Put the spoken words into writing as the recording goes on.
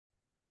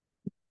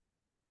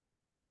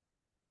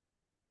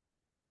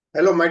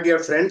Hello, my dear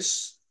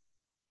friends,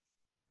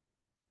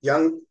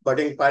 young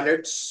budding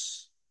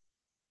pilots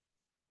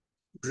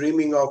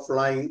dreaming of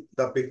flying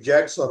the big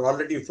jets or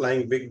already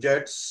flying big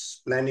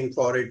jets, planning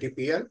for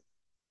ATPL.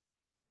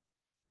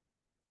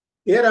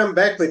 Here I'm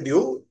back with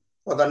you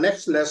for the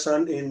next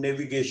lesson in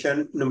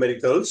navigation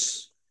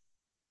numericals.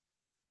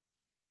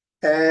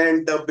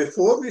 And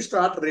before we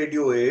start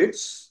radio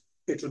aids,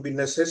 it will be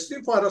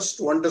necessary for us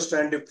to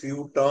understand a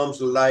few terms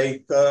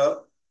like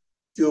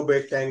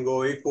Quebec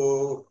Tango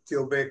Echo,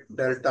 Quebec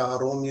Delta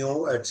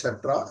Romeo,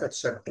 etc.,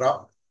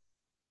 etc.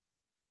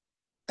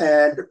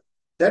 And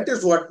that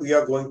is what we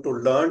are going to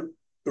learn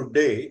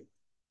today.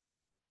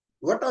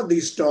 What are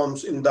these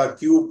terms in the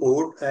Q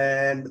code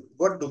and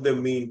what do they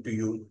mean to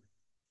you?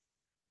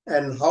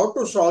 And how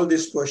to solve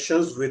these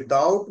questions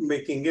without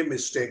making a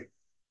mistake.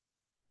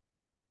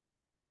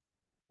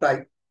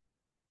 Right.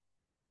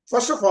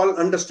 First of all,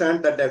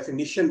 understand the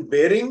definition.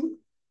 Bearing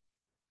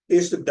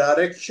is the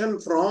direction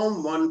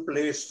from one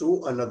place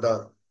to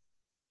another.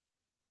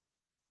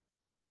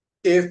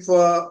 If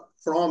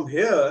from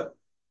here,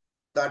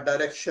 the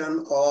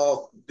direction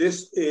of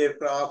this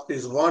aircraft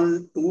is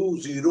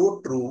 120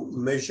 true,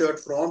 measured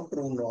from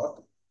true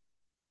north,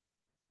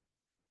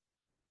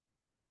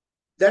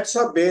 that's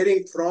a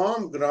bearing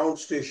from ground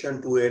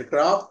station to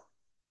aircraft.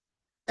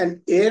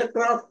 And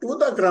aircraft to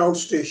the ground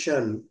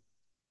station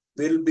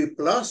will be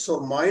plus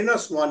or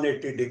minus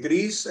 180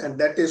 degrees, and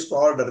that is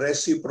called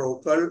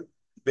reciprocal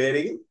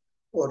bearing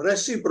or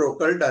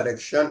reciprocal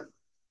direction.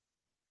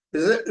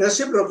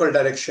 Reciprocal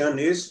direction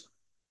is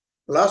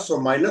plus or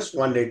minus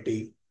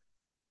 180.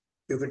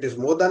 If it is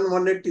more than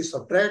 180,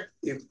 subtract.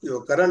 If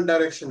your current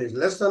direction is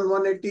less than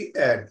 180,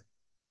 add,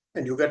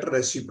 and you get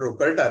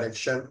reciprocal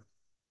direction.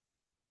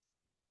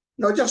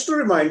 Now, just to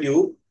remind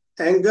you,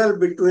 angle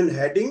between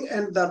heading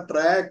and the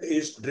track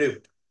is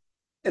drift.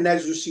 And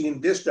as you see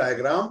in this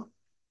diagram,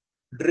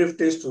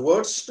 drift is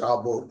towards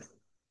starboard.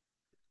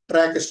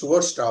 Track is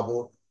towards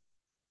starboard.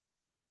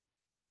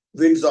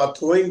 Winds are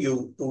throwing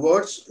you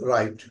towards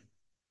right.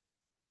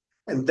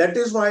 And that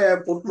is why I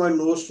put my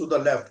nose to the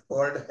left,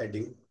 called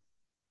heading.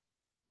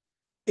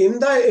 In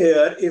the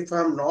air, if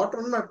I'm not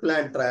on my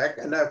planned track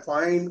and I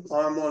find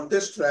I'm on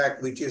this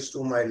track, which is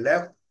to my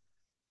left,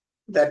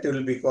 that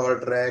will be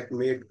called track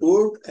made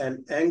good,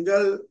 and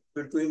angle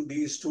between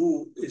these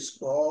two is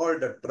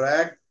called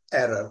track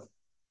error.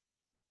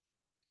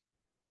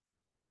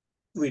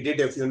 We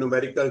did a few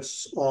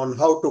numericals on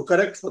how to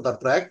correct for the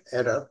track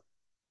error.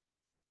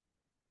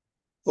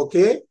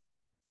 Okay,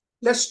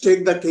 let's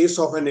take the case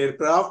of an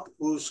aircraft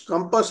whose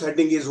compass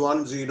heading is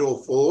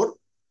 104,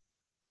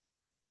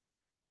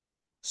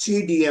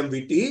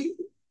 CDMVT,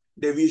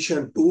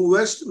 deviation 2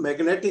 west,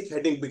 magnetic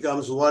heading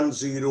becomes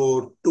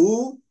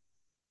 102,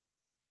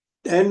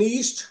 10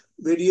 east,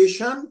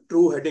 variation,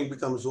 true heading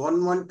becomes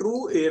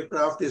 112,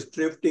 aircraft is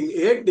drifting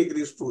 8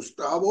 degrees to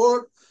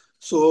starboard,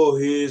 so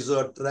his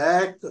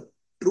track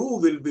true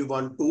will be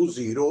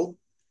 120.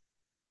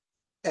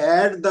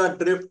 Add the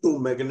drift to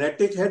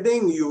magnetic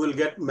heading, you will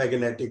get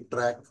magnetic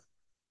track.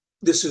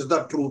 This is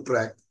the true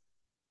track.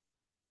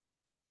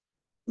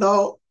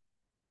 Now,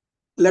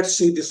 let's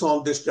see this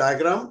on this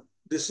diagram.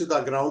 This is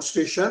the ground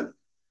station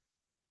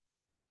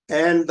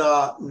and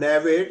the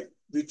nav aid,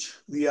 which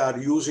we are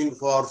using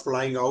for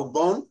flying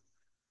outbound,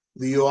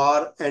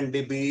 VOR,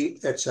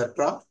 NDB,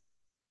 etc.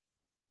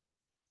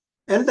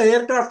 And the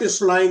aircraft is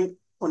flying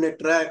on a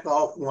track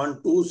of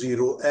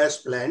 120 as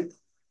planned,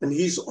 and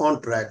he's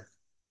on track.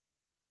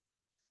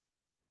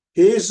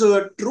 His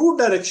true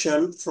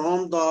direction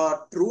from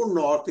the true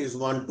north is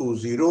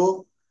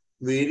 120.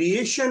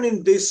 Variation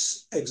in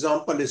this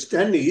example is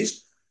 10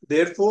 east.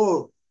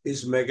 Therefore,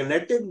 his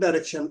magnetic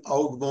direction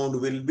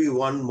outbound will be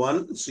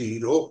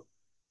 110.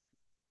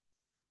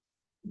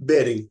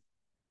 Bearing.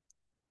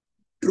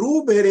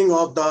 True bearing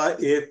of the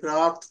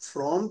aircraft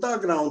from the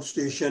ground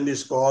station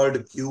is called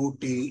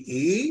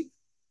QTE,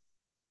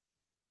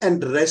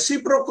 and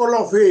reciprocal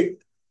of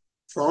it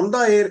from the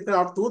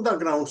aircraft to the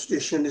ground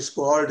station is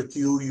called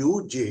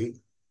QUJ.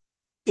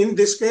 In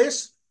this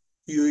case,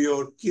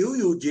 your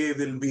QUJ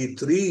will be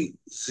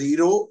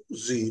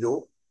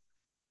 300.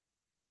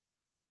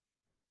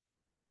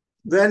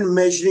 When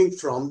measuring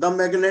from the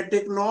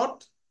magnetic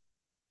north,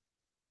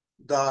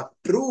 the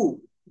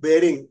true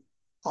bearing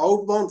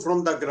outbound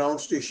from the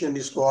ground station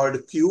is called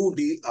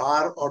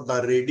QDR or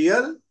the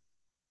radial.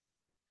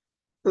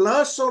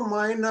 Plus or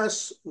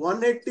minus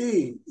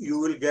 180, you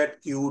will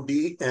get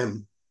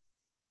QDM.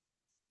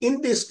 In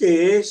this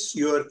case,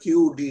 your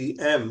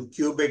QDM,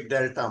 cubic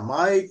delta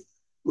Mike,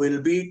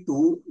 will be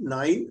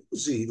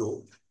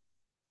 290.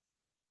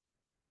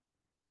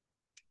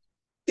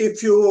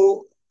 If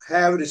you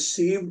have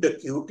received a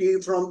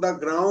QT from the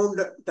ground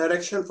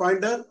direction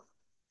finder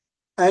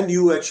and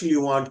you actually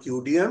want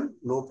QDM,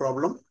 no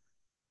problem.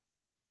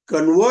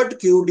 Convert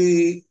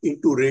QD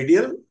into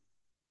radial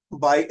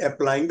by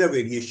applying the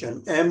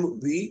variation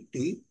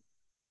MVT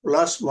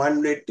plus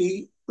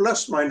 180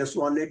 plus minus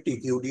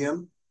 180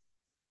 QDM,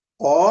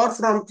 or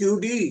from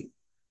QD,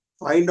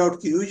 find out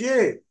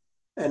QJ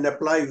and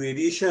apply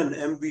variation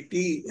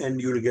MVT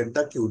and you'll get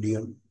the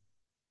QDM.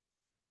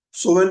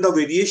 So when the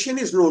variation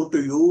is known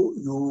to you,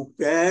 you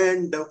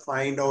can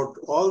find out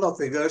all the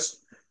figures.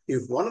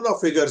 If one of the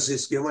figures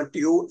is given to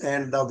you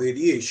and the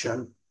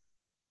variation,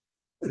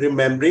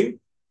 remembering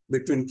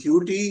between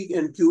QT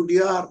and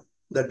QDR,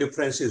 the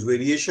difference is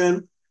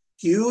variation.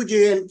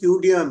 QJ and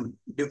QDM,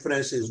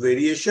 difference is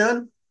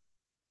variation.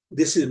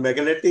 This is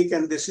magnetic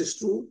and this is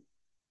true.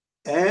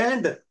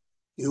 And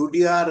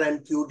QDR and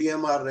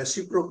QDM are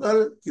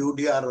reciprocal.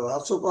 QDR are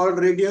also called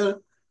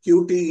radial.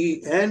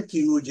 QTE and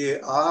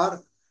QUJ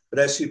are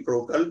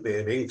reciprocal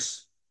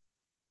bearings.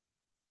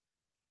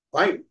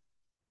 Fine.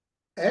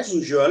 As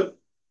usual,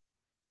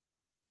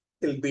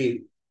 it'll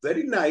be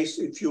very nice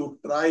if you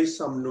try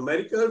some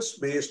numericals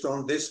based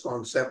on this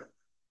concept.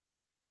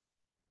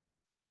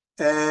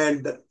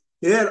 And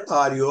here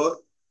are your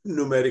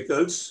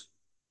numericals.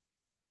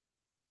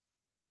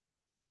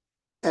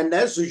 And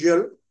as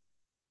usual,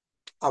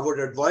 I would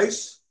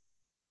advise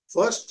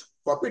first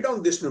copy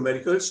down these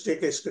numericals,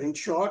 take a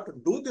screenshot,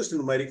 do these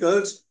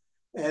numericals,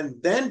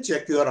 and then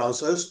check your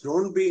answers.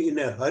 Don't be in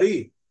a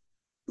hurry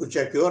to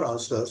check your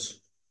answers.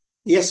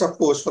 Yes, of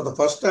course, for the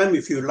first time,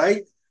 if you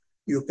like,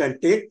 you can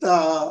take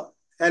the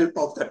help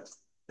of the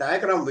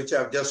diagram which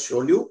I have just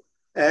shown you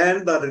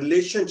and the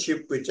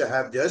relationship which I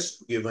have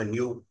just given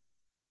you.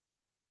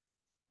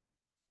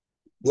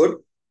 Good.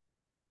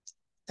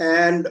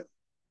 And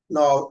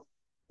now,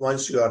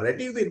 once you are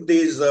ready with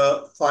these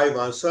 5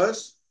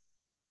 answers,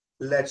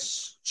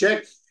 let's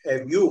check,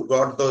 have you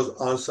got those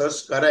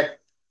answers correct?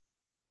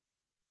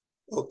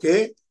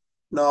 Okay.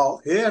 Now,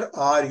 here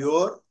are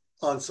your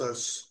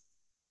answers.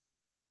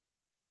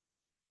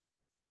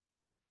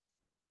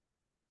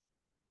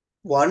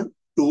 1,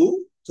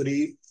 2,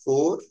 3,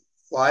 4,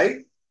 5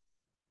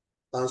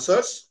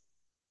 answers.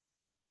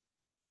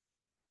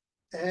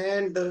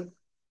 And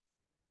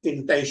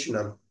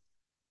intentional.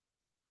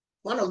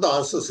 One of the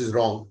answers is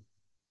wrong.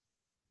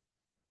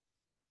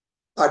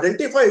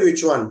 Identify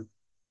which one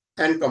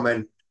and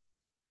comment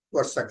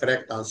what's the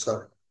correct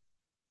answer.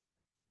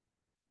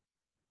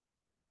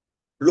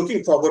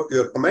 Looking forward to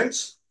your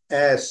comments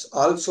as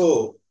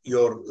also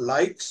your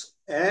likes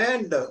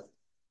and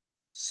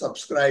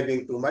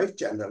subscribing to my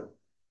channel.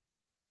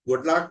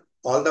 Good luck.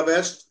 All the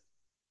best.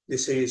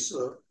 This is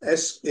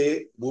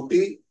S.A.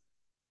 Booty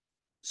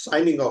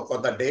signing off for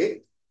the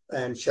day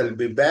and shall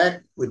be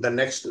back with the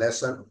next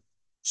lesson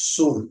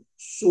soon,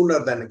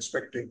 sooner than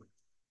expected.